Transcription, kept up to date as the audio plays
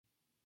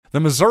The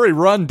Missouri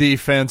run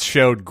defense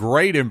showed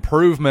great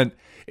improvement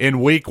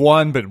in Week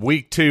 1, but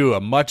Week 2,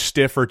 a much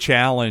stiffer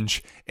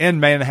challenge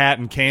in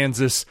Manhattan,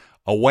 Kansas,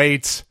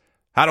 awaits.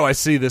 How do I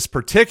see this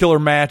particular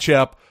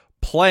matchup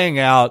playing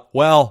out?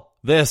 Well,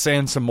 this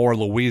and some more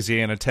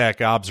Louisiana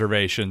Tech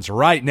observations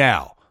right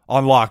now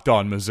on Locked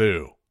On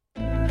Mizzou.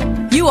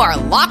 You are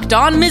Locked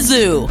On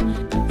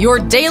Mizzou, your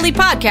daily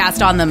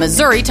podcast on the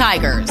Missouri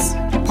Tigers,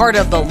 part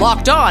of the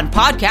Locked On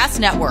Podcast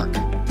Network,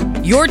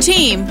 your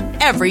team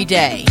every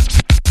day.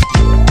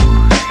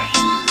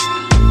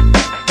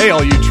 Hey,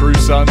 all you true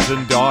sons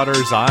and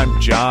daughters, I'm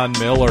John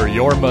Miller,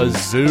 your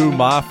Mizzou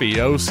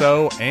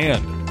mafioso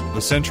and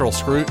the central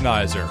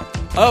scrutinizer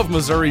of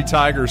Missouri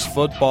Tigers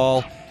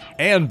football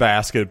and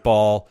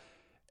basketball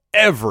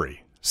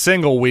every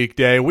single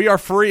weekday. We are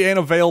free and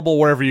available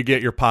wherever you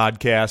get your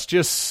podcast.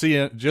 Just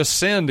send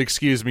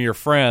your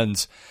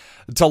friends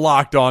to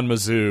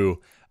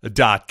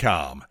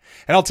LockedOnMizzou.com.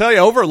 And I'll tell you,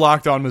 over at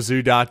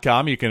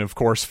LockedOnMizzou.com, you can, of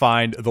course,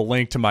 find the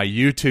link to my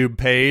YouTube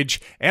page.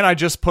 And I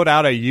just put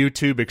out a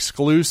YouTube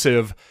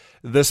exclusive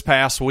this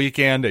past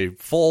weekend, a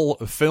full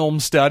film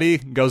study.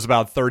 It goes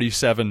about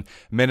 37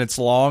 minutes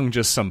long,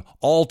 just some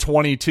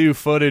all-22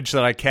 footage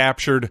that I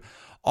captured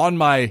on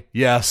my,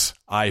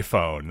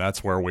 iPhone.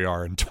 That's where we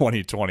are in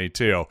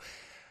 2022.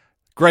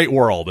 Great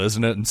world,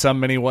 isn't it, in so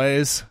many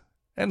ways?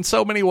 And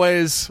so many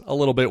ways, a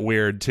little bit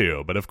weird,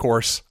 too. But, of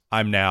course,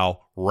 I'm now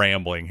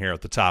rambling here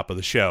at the top of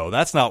the show.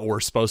 That's not what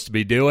we're supposed to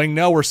be doing.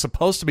 No, we're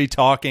supposed to be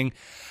talking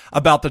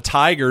about the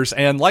Tigers.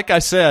 And like I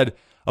said,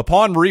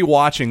 upon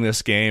rewatching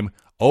this game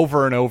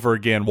over and over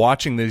again,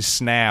 watching these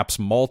snaps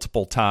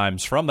multiple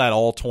times from that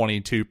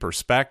all-22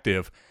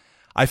 perspective,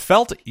 I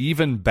felt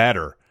even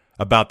better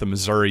about the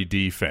Missouri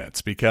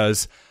defense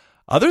because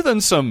other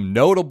than some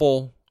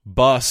notable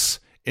busts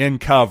in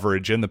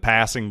coverage in the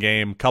passing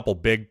game, a couple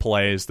big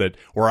plays that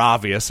were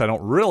obvious. I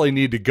don't really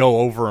need to go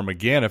over them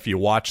again if you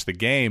watch the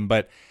game.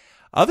 But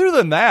other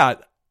than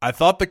that, I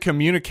thought the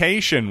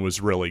communication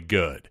was really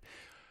good.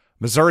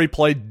 Missouri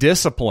played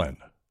disciplined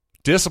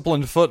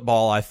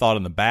football, I thought,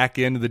 in the back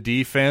end of the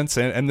defense.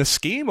 And the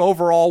scheme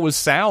overall was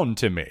sound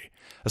to me,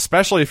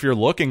 especially if you're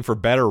looking for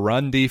better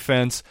run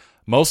defense.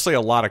 Mostly a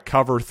lot of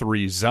cover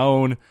 3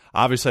 zone.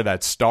 Obviously,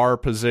 that star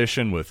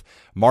position with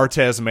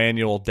Martez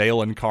Manuel,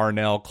 Dalen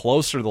Carnell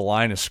closer to the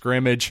line of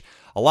scrimmage.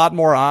 A lot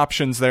more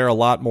options there, a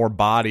lot more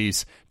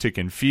bodies to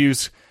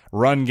confuse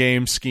run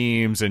game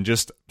schemes and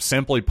just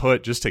simply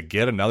put, just to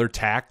get another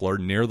tackler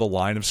near the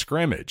line of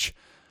scrimmage.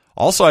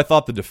 Also, I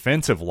thought the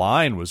defensive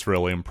line was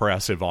really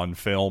impressive on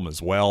film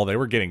as well. They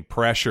were getting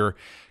pressure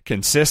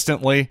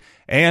consistently,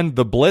 and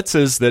the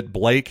blitzes that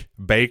Blake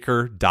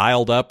Baker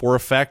dialed up were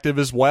effective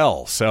as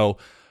well. So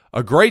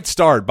a great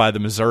start by the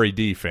Missouri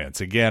defense.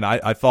 Again,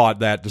 I thought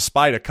that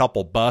despite a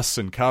couple busts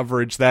in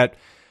coverage that,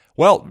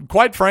 well,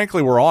 quite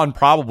frankly, were on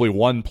probably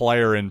one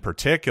player in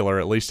particular,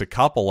 at least a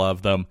couple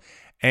of them,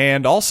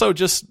 and also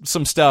just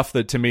some stuff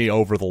that to me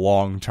over the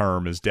long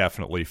term is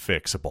definitely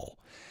fixable.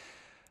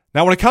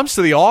 Now, when it comes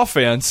to the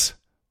offense,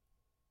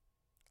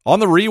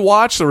 on the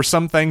rewatch, there were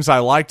some things I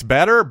liked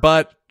better,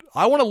 but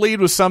I want to lead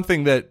with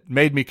something that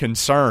made me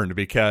concerned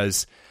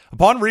because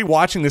upon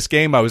rewatching this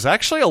game, I was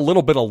actually a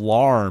little bit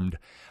alarmed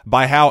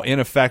by how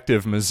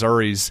ineffective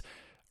Missouri's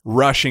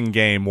rushing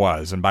game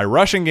was. And by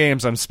rushing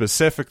games, I'm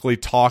specifically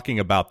talking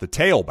about the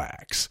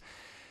tailbacks.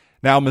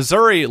 Now,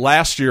 Missouri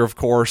last year, of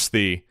course,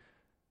 the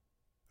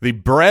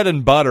bread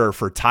and butter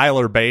for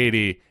Tyler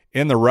Beatty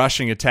in the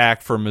rushing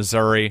attack for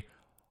Missouri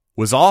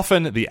was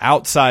often the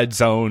outside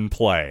zone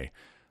play.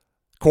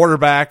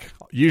 Quarterback,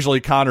 usually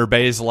Connor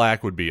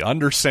Bazelak, would be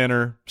under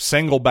center,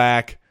 single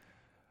back.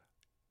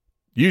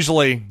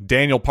 Usually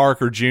Daniel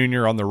Parker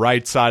Jr. on the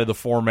right side of the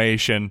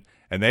formation,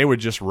 and they would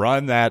just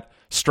run that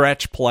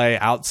stretch play,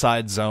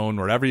 outside zone,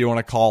 whatever you want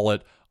to call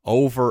it,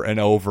 over and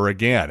over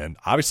again. And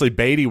obviously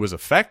Beatty was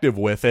effective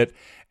with it,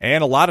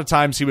 and a lot of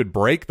times he would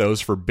break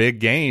those for big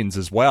gains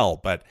as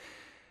well. But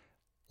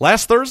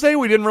last Thursday,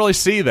 we didn't really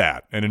see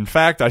that. And in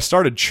fact, I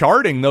started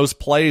charting those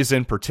plays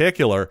in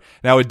particular.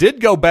 Now, it did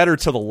go better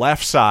to the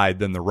left side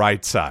than the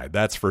right side,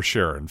 that's for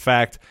sure. In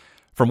fact,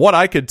 from what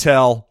I could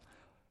tell,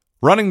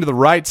 running to the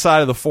right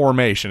side of the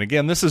formation,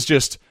 again, this is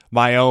just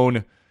my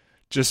own,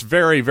 just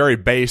very, very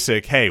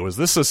basic, hey, was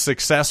this a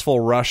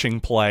successful rushing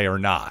play or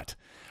not?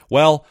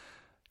 Well,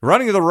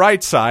 running to the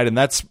right side, and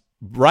that's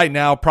right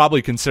now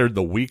probably considered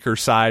the weaker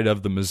side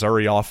of the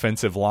Missouri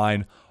offensive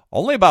line,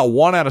 only about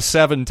 1 out of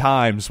 7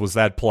 times was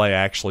that play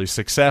actually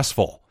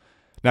successful.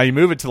 Now you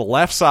move it to the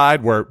left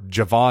side where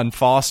Javon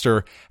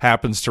Foster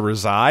happens to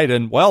reside,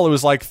 and well, it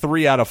was like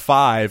 3 out of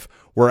 5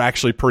 were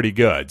actually pretty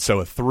good. So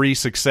a 3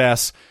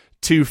 success,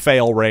 2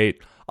 fail rate,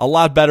 a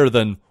lot better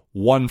than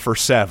 1 for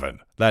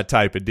 7, that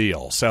type of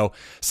deal. So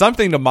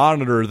something to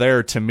monitor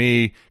there to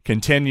me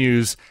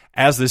continues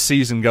as the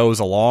season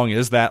goes along.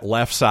 Is that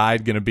left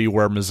side going to be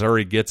where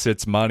Missouri gets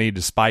its money,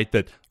 despite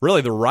that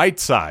really the right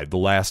side the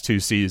last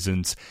 2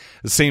 seasons,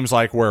 it seems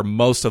like where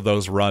most of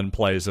those run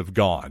plays have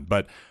gone.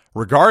 But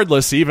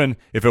regardless, even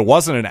if it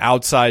wasn't an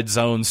outside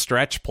zone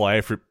stretch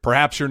play,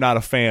 perhaps you're not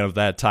a fan of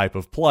that type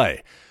of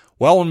play.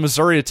 Well, when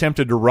Missouri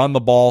attempted to run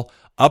the ball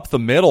up the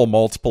middle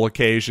multiple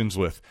occasions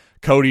with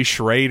Cody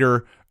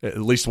Schrader,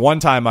 at least one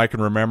time I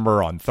can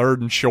remember on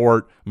 3rd and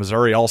short.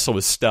 Missouri also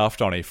was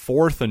stuffed on a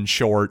 4th and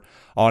short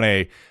on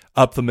a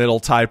up-the-middle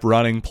type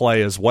running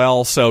play as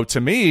well. So to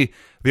me,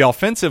 the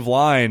offensive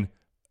line,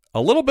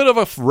 a little bit of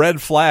a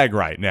red flag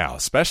right now,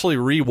 especially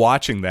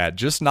rewatching that.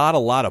 Just not a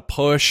lot of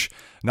push,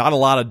 not a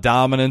lot of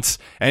dominance,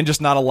 and just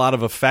not a lot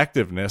of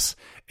effectiveness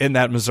in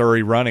that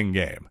Missouri running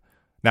game.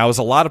 Now, as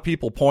a lot of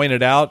people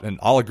pointed out, and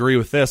I'll agree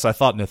with this, I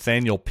thought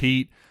Nathaniel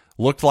Peete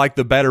looked like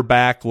the better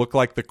back, looked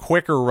like the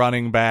quicker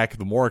running back,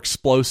 the more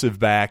explosive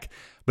back.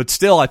 But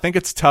still, I think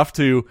it's tough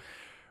to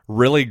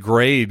really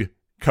grade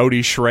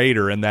Cody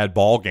Schrader in that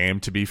ball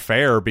game, to be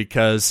fair,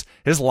 because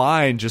his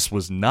line just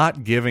was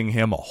not giving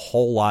him a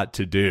whole lot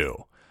to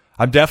do.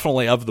 I'm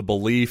definitely of the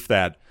belief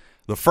that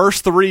the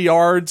first 3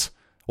 yards,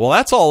 well,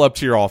 that's all up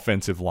to your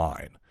offensive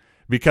line.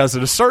 Because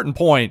at a certain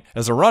point,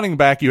 as a running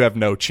back, you have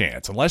no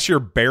chance. Unless you're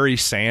Barry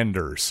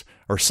Sanders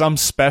or some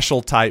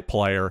special type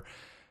player,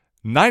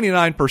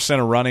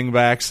 99% of running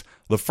backs,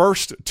 the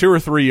first 2 or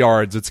 3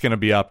 yards, it's going to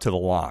be up to the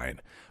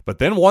line. But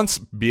then once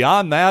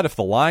beyond that, if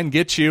the line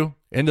gets you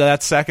into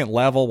that second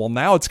level, well,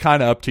 now it's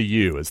kind of up to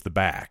you as the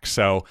back.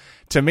 So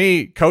to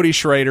me, Cody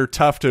Schrader,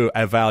 tough to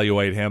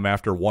evaluate him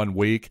after 1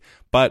 week.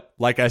 But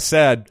like I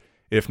said,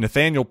 if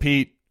Nathaniel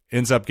Peete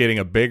ends up getting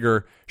a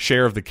bigger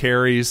share of the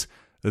carries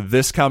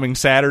this coming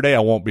Saturday, I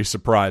won't be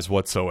surprised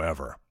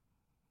whatsoever.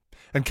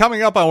 And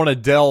coming up, I want to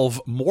delve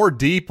more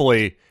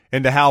deeply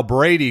into how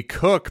Brady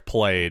Cook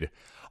played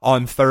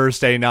on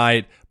Thursday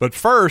night. But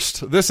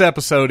first, this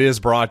episode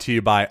is brought to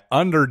you by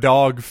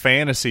Underdog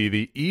Fantasy,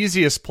 the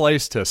easiest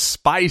place to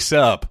spice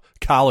up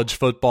college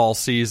football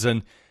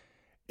season.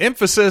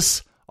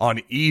 Emphasis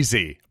on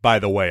easy, by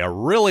the way, a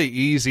really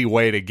easy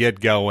way to get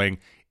going,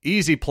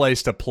 easy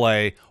place to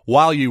play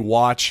while you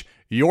watch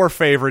your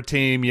favorite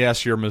team,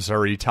 yes, your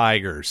Missouri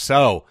Tigers.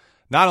 So,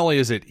 not only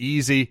is it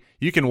easy,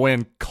 you can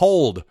win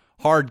cold,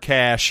 hard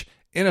cash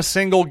in a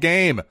single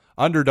game.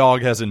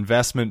 Underdog has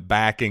investment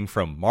backing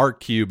from Mark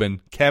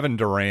Cuban, Kevin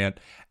Durant,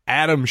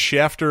 Adam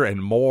Schefter,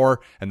 and more,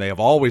 and they have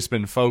always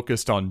been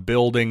focused on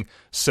building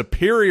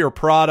superior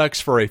products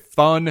for a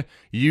fun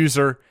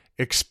user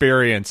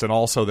experience, and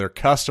also their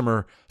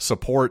customer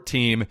support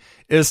team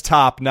is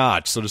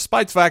top-notch. So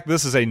despite the fact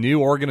this is a new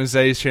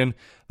organization,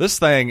 this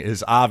thing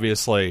is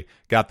obviously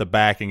got the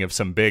backing of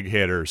some big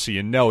hitters, so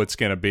you know it's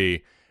going to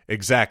be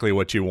exactly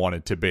what you want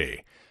it to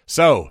be.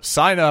 So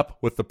sign up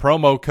with the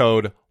promo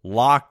code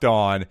Locked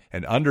On,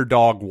 and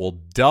Underdog will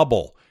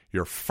double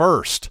your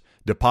first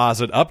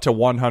deposit up to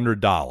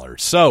 $100.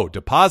 So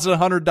deposit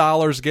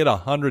 $100, get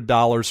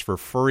 $100 for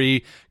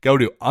free. Go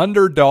to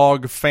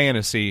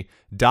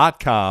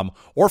UnderdogFantasy.com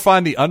or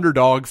find the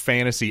Underdog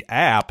Fantasy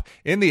app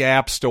in the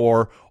App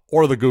Store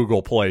or the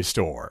Google Play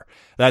Store.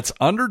 That's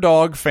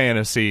Underdog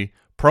Fantasy,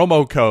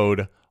 promo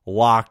code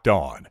Locked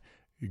On.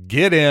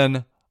 Get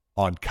in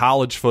on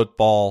college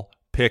football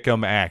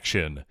pick'em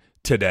action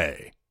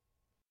today.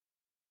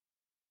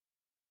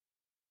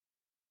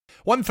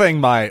 One thing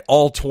my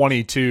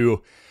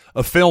All-22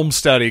 film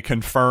study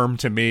confirmed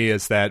to me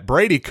is that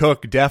Brady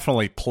Cook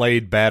definitely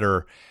played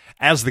better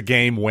as the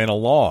game went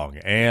along.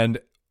 And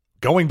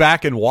going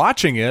back and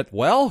watching it,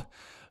 well,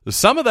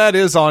 some of that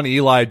is on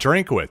Eli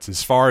Drinkwitz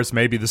as far as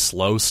maybe the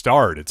slow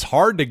start. It's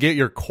hard to get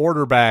your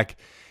quarterback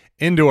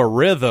into a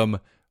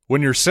rhythm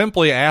when you're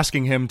simply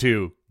asking him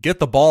to get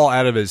the ball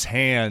out of his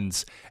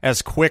hands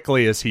as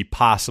quickly as he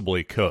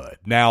possibly could.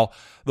 Now,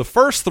 the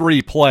first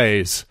 3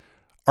 plays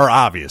are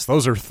obvious.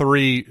 Those are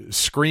 3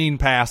 screen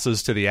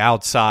passes to the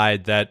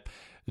outside that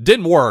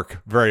didn't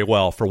work very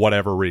well for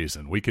whatever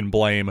reason. We can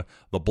blame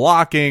the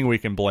blocking, we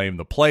can blame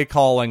the play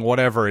calling,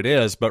 whatever it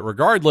is. But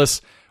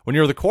regardless, when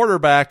you're the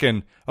quarterback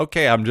and,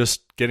 okay, I'm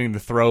just getting to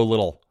throw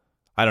little,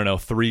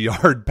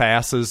 3-yard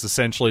passes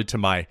essentially to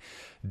my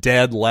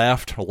dead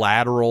left,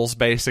 laterals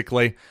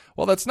basically,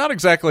 well, that's not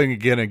exactly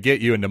going to get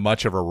you into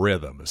much of a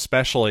rhythm,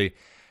 especially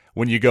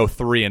when you go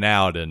 3 and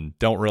out and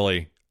don't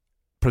really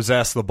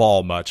possess the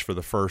ball much for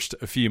the first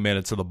few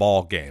minutes of the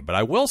ball game. But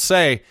I will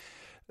say,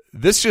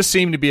 this just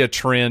seemed to be a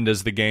trend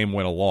as the game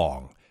went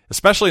along,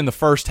 especially in the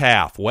first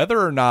half. Whether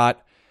or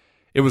not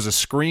it was a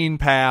screen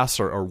pass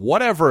or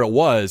whatever it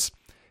was,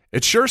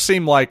 it sure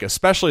seemed like,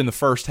 especially in the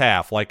first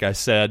half, like I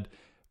said,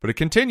 but it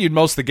continued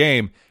most of the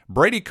game,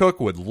 Brady Cook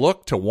would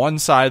look to one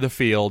side of the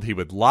field, he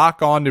would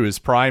lock onto his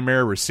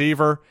primary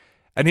receiver,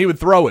 and he would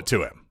throw it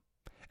to him.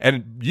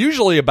 And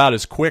usually about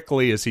as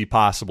quickly as he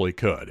possibly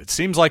could. It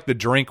seems like the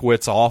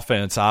Drinkwitz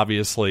offense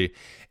obviously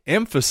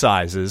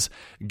emphasizes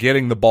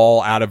getting the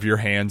ball out of your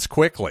hands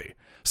quickly.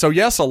 So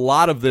yes, a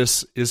lot of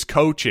this is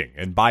coaching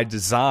and by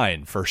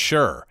design for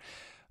sure.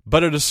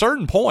 But at a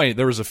certain point,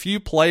 there was a few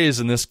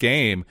plays in this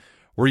game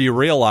where you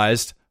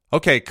realized,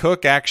 okay,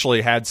 Cook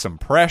actually had some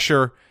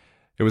pressure.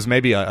 It was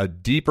maybe a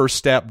deeper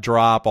step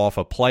drop off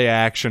a play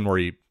action where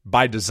he,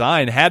 by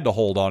design, had to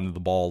hold on to the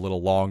ball a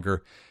little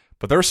longer.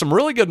 But there were some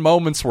really good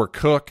moments where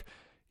Cook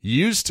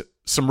used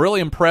some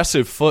really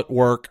impressive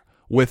footwork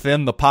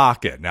within the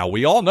pocket. Now,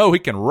 we all know he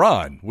can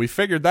run. We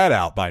figured that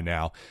out by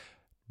now.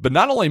 But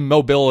not only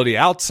mobility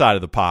outside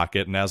of the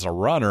pocket and as a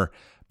runner,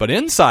 but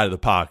inside of the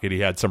pocket, he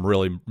had some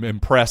really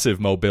impressive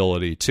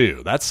mobility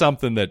too. That's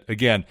something that,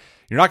 again,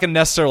 you're not going to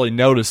necessarily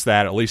notice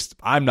that, at least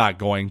I'm not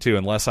going to,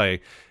 unless I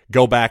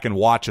go back and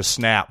watch a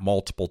snap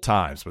multiple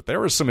times. But there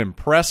was some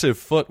impressive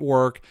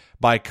footwork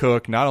by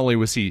Cook. Not only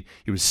was he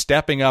was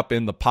stepping up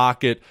in the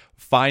pocket,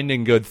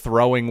 finding good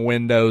throwing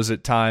windows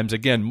at times,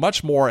 again,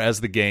 much more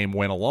as the game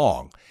went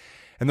along.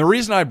 And the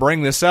reason I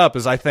bring this up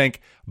is I think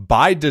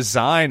by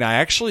design, I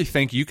actually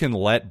think you can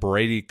let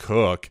Brady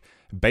Cook,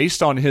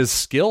 based on his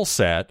skill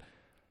set,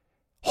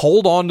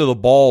 hold on to the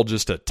ball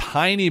just a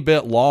tiny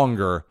bit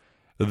longer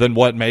than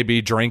what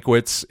maybe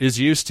Drinkwitz is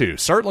used to.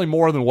 Certainly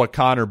more than what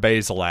Connor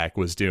Bazelak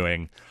was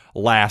doing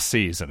last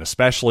season,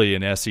 especially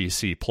in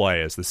SEC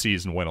play as the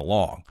season went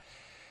along.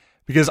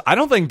 Because I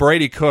don't think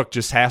Brady Cook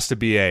just has to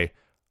be I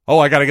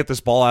got to get this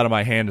ball out of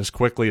my hand as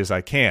quickly as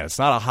I can. It's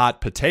not a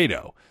hot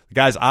potato. The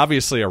guy's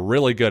obviously a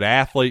really good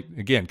athlete.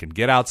 Again, can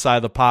get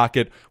outside the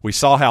pocket. We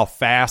saw how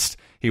fast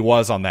he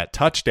was on that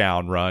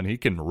touchdown run. He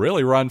can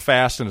really run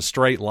fast in a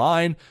straight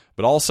line,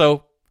 but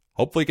also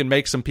hopefully can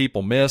make some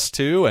people miss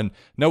too. And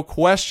no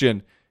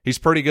question, he's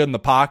pretty good in the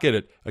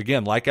pocket.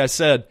 Again, like I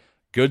said,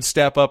 good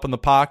step up in the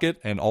pocket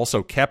and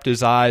also kept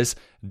his eyes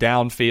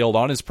downfield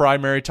on his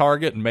primary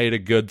target and made a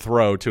good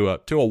throw to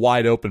a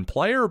wide open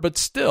player. But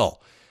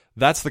still,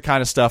 that's the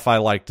kind of stuff I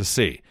like to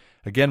see.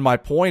 Again, my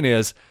point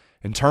is,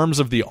 in terms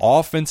of the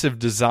offensive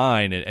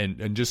design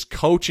and just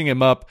coaching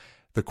him up,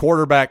 the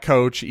quarterback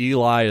coach,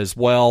 Eli, as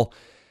well,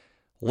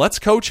 let's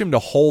coach him to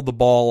hold the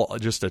ball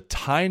just a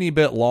tiny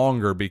bit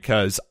longer,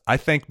 because I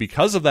think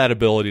because of that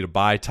ability to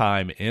buy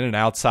time in and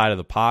outside of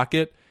the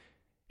pocket,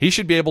 he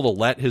should be able to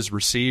let his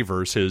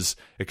receivers, his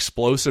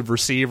explosive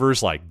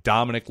receivers like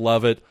Dominic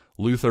Lovett,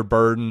 Luther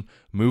Burden,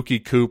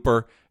 Mookie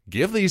Cooper,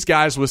 give these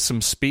guys with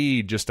some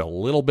speed just a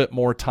little bit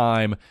more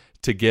time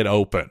to get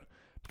open.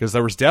 Because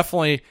there was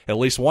definitely at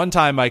least one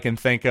time I can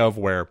think of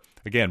where,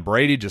 again,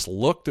 Brady just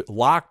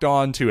locked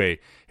on to a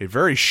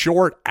very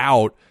short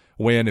out,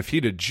 when if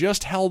he'd have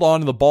just held on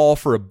to the ball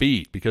for a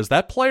beat, because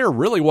that player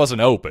really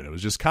wasn't open. It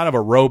was just kind of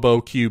a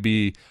robo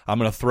QB, I'm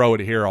going to throw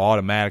it here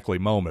automatically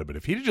moment. But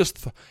if he'd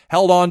just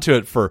held on to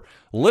it for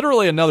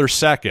literally another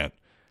second,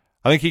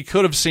 I think he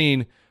could have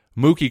seen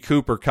Mookie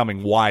Cooper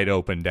coming wide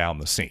open down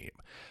the seam.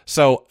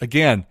 So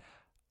again,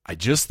 I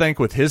just think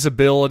with his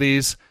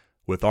abilities,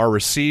 with our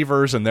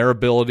receivers and their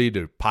ability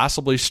to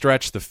possibly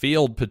stretch the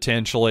field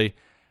potentially,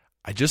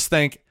 I just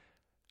think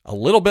a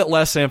little bit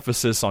less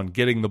emphasis on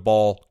getting the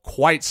ball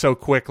quite so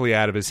quickly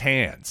out of his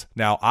hands.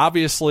 Now,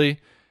 obviously,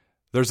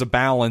 there's a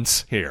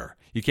balance here.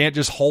 You can't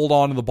just hold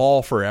on to the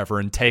ball forever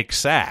and take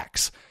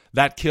sacks.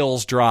 That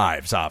kills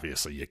drives,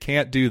 obviously. You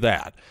can't do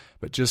that.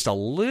 But just a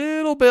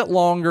little bit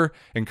longer,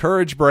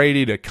 encourage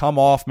Brady to come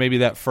off maybe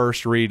that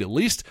first read, at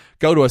least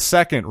go to a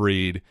second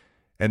read,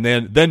 and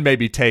then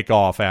maybe take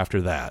off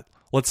after that.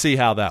 Let's see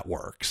how that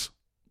works.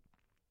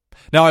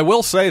 Now, I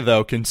will say,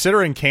 though,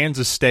 considering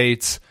Kansas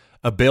State's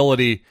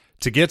ability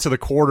to get to the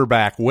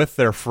quarterback with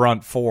their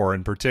front four,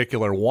 in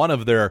particular, one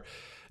of their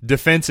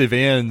defensive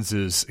ends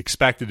is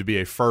expected to be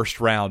a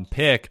first-round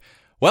pick,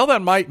 well,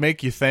 that might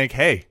make you think,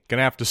 hey, going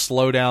to have to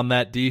slow down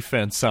that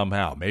defense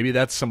somehow. Maybe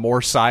that's some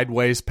more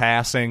sideways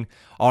passing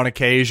on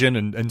occasion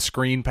and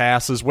screen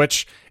passes,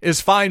 which is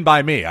fine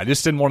by me. I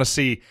just didn't want to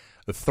see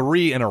the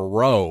 3 in a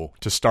row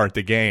to start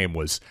the game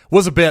was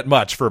a bit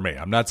much for me.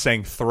 I'm not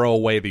saying throw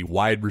away the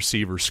wide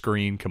receiver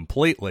screen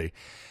completely.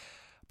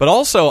 But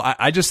also,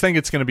 I just think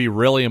it's going to be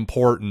really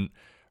important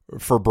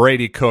for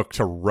Brady Cook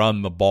to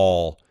run the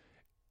ball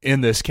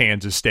in this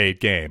Kansas State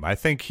game. I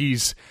think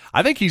he's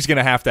going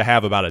to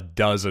have about a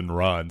dozen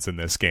runs in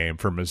this game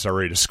for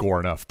Missouri to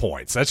score enough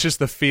points. That's just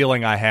the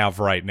feeling I have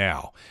right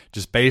now,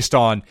 just based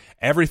on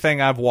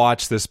everything I've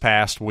watched this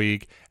past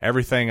week,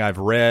 everything I've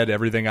read,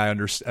 everything I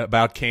understand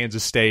about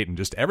Kansas State, and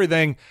just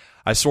everything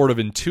I sort of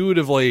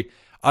intuitively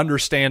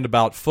understand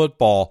about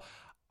football.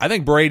 I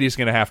think Brady's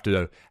going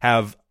to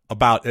have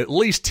about at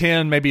least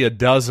 10, maybe a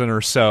dozen or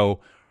so,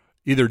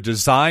 either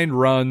designed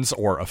runs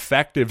or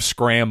effective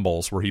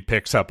scrambles where he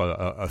picks up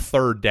a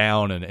third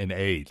down and an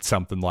 8,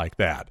 something like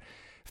that.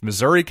 If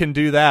Missouri can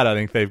do that, I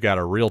think they've got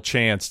a real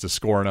chance to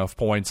score enough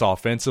points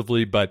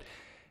offensively. But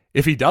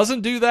if he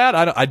doesn't do that,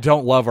 I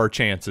don't love our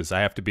chances, I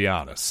have to be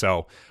honest.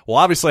 So we'll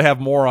obviously have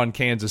more on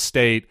Kansas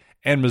State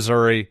and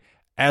Missouri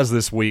as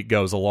this week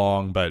goes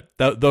along, but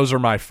those are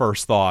my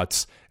first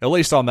thoughts, at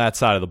least on that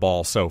side of the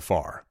ball so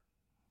far.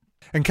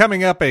 And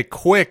coming up, a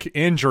quick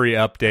injury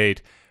update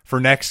for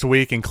next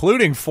week,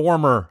 including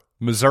former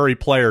Missouri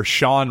player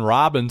Sean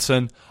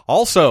Robinson.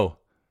 Also,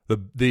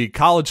 the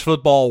college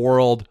football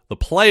world, the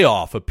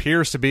playoff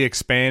appears to be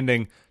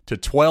expanding to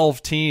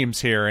 12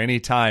 teams here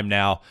anytime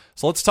now.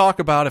 So let's talk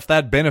about if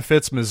that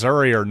benefits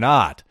Missouri or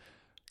not.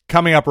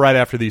 Coming up right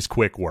after these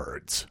quick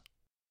words.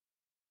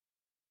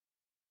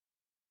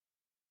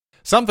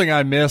 Something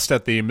I missed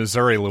at the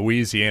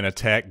Missouri-Louisiana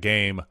Tech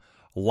game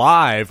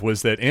live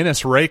was that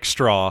Ennis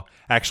Rakestraw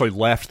actually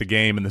left the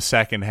game in the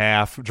second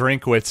half.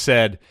 Drinkwitz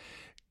said,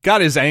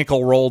 got his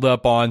ankle rolled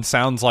up on,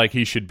 sounds like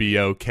he should be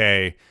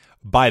okay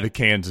by the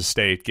Kansas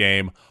State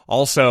game.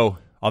 Also,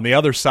 on the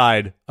other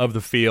side of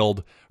the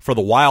field for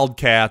the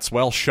Wildcats,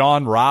 well,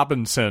 Sean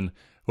Robinson,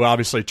 who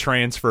obviously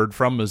transferred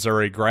from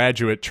Missouri,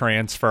 graduate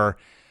transfer,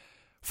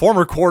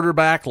 former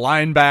quarterback,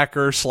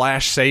 linebacker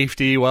 /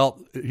 safety. Well,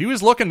 he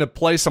was looking to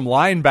play some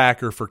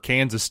linebacker for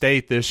Kansas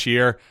State this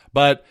year,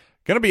 but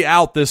going to be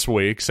out this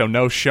week, so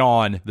no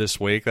Sean this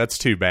week. That's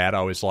too bad. I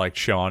always liked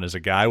Sean as a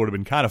guy. Would have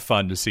been kind of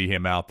fun to see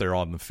him out there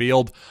on the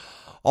field.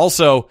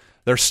 Also,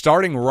 their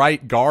starting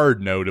right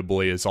guard,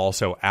 notably, is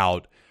also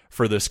out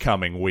for this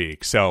coming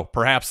week. So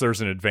perhaps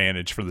there's an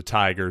advantage for the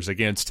Tigers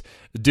against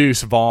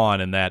Deuce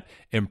Vaughn and that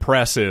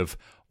impressive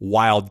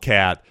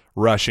Wildcat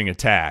rushing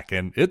attack.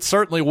 And it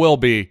certainly will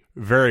be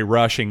very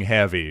rushing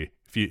heavy.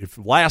 If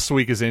last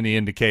week is any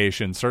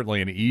indication,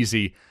 certainly an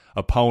easy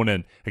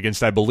opponent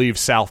against, I believe,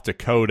 South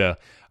Dakota.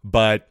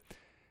 But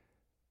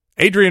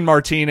Adrian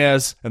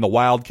Martinez and the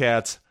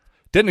Wildcats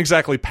didn't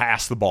exactly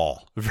pass the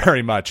ball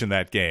very much in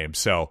that game.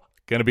 So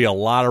going to be a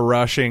lot of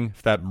rushing.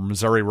 If that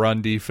Missouri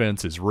run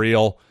defense is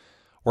real,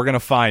 we're going to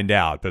find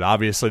out. But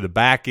obviously the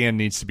back end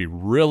needs to be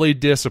really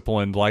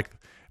disciplined, like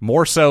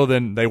more so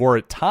than they were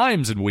at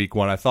times in week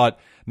one. I thought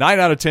 9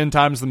 out of 10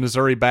 times the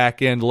Missouri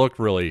back end looked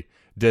really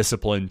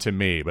disciplined to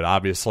me, but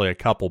obviously a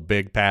couple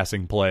big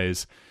passing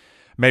plays,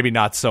 maybe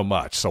not so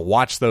much. So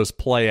watch those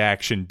play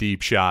action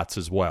deep shots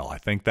as well. I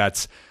think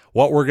that's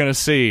what we're going to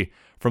see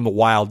from the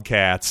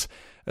Wildcats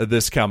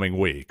this coming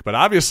week. But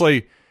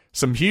obviously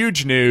some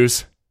huge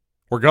news.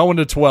 We're going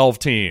to 12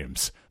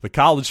 teams. The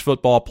college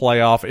football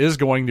playoff is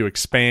going to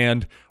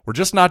expand. We're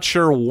just not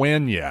sure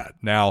when yet.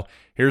 Now,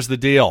 here's the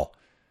deal.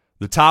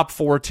 The top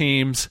 4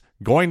 teams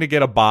going to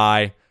get a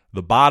bye.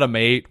 The bottom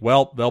 8,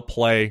 well, they'll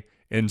play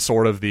in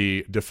sort of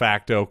the de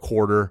facto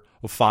quarter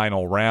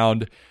final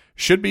round.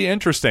 Should be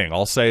interesting,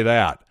 I'll say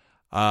that.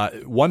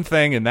 One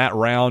thing in that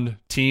round,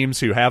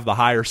 teams who have the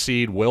higher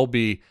seed will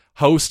be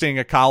hosting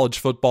a college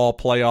football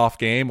playoff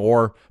game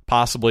or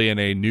possibly in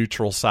a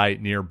neutral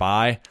site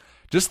nearby.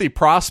 Just the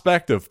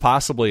prospect of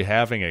possibly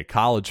having a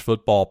college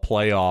football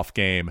playoff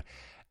game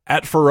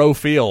at Faurot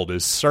Field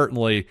is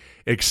certainly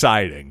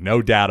exciting,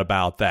 no doubt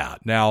about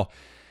that. Now,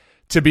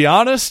 to be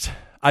honest,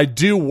 I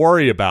do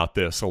worry about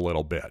this a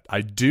little bit.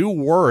 I do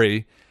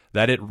worry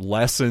that it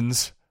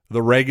lessens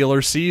the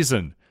regular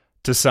season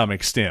to some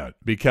extent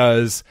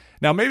because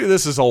now maybe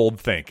this is old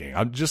thinking.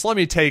 Let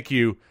me take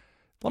you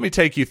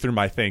through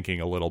my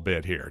thinking a little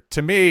bit here.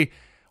 To me,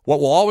 what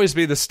will always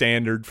be the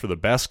standard for the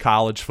best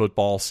college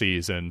football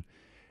season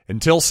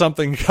until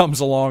something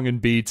comes along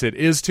and beats it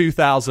is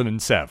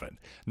 2007.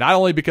 Not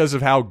only because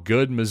of how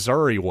good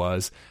Missouri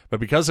was, but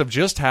because of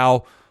just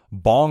how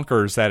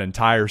bonkers that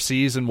entire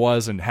season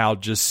was and how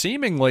just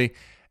seemingly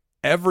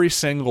every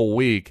single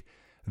week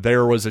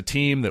there was a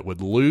team that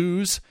would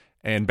lose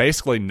and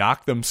basically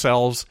knock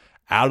themselves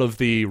out of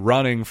the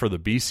running for the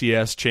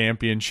BCS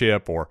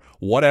championship or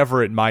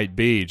whatever it might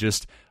be.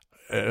 Just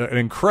an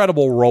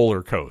incredible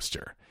roller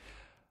coaster.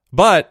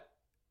 But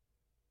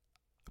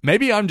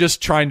maybe I'm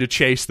just trying to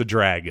chase the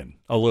dragon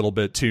a little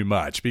bit too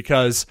much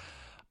because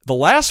the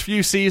last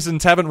few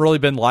seasons haven't really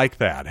been like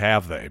that,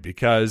 have they?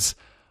 Because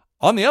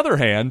on the other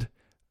hand,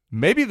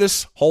 maybe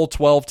this whole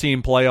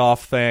 12-team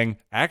playoff thing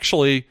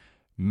actually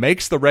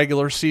makes the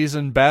regular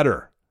season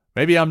better.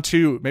 Maybe I'm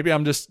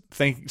just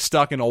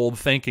stuck in old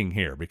thinking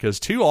here because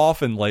too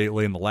often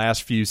lately in the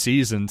last few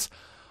seasons,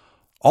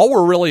 all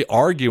we're really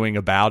arguing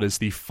about is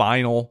the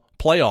final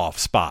playoff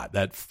spot,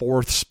 that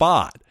 4th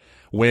spot,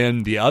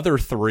 when the other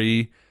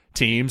 3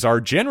 teams are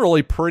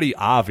generally pretty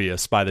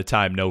obvious by the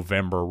time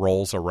November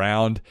rolls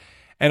around.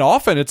 And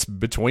often it's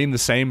between the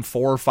same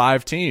 4 or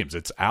 5 teams.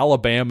 It's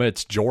Alabama,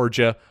 it's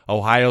Georgia,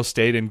 Ohio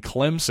State, and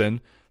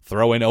Clemson.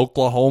 Throw in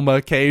Oklahoma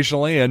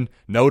occasionally and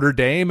Notre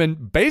Dame,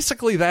 and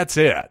basically that's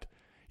it.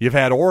 You've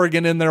had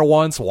Oregon in there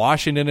once,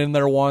 Washington in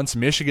there once,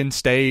 Michigan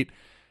State.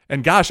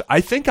 And gosh, I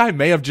think I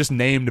may have just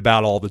named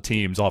about all the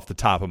teams off the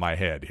top of my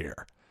head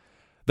here.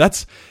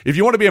 If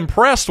you want to be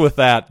impressed with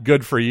that,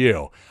 good for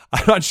you.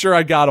 I'm not sure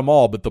I got them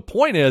all, but the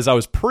point is I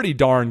was pretty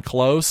darn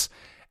close,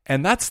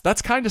 and that's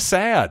kind of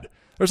sad.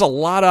 There's a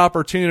lot of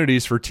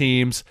opportunities for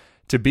teams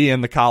to be in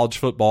the college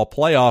football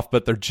playoff,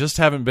 but there just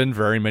haven't been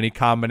very many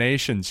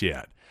combinations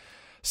yet.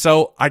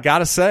 So I got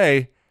to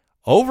say,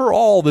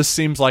 overall, this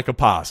seems like a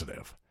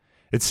positive.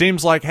 It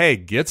seems like, hey,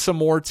 get some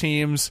more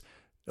teams,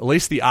 at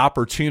least the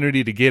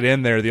opportunity to get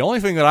in there. The only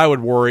thing that I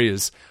would worry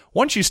is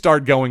once you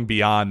start going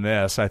beyond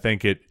this, I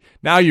think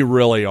now you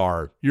really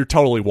are, you're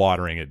totally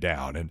watering it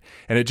down. And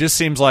it just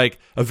seems like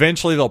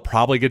eventually they'll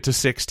probably get to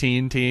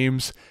 16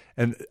 teams,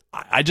 and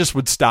I just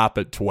would stop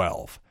at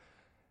 12.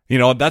 You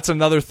know, that's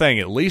another thing.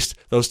 At least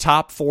those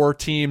top 4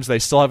 teams, they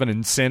still have an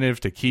incentive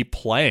to keep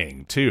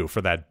playing, too,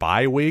 for that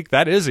bye week.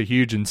 That is a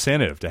huge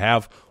incentive to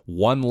have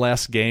one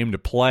less game to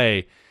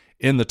play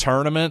in the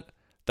tournament.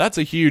 That's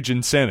a huge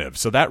incentive.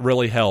 So that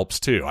really helps,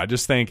 too. I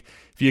just think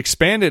if you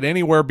expand it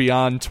anywhere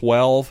beyond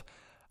 12,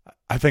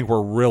 I think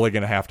we're really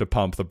going to have to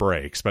pump the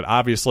brakes. But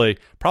obviously,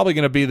 probably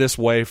going to be this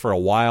way for a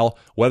while,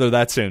 whether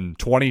that's in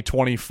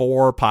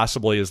 2024,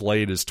 possibly as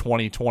late as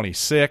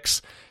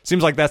 2026.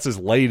 Seems like that's as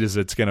late as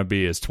it's going to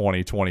be as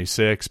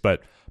 2026,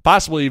 but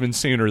possibly even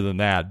sooner than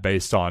that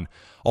based on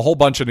a whole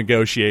bunch of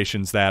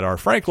negotiations that are,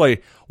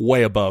 frankly,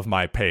 way above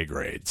my pay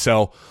grade.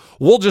 So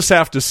we'll just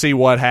have to see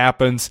what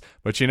happens.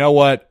 But you know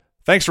what?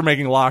 Thanks for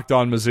making Locked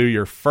On Mizzou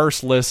your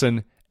first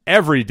listen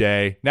every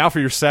day. Now for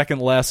your second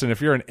lesson,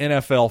 if you're an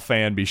NFL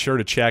fan, be sure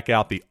to check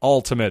out the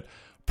Ultimate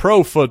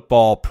Pro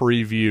Football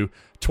Preview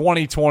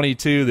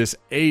 2022, this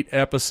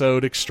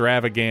 8-episode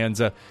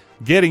extravaganza,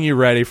 getting you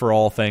ready for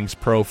all things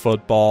pro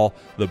football,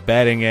 the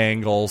betting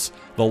angles,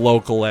 the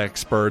local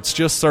experts.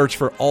 Just search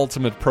for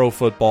Ultimate Pro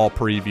Football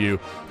Preview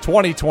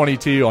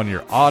 2022 on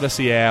your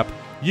Odyssey app,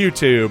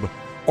 YouTube,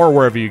 or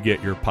wherever you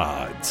get your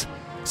pods.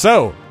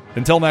 So,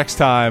 until next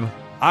time,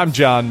 I'm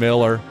John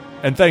Miller,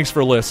 and thanks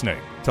for listening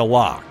to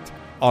Locked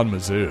on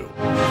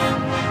Mizzou.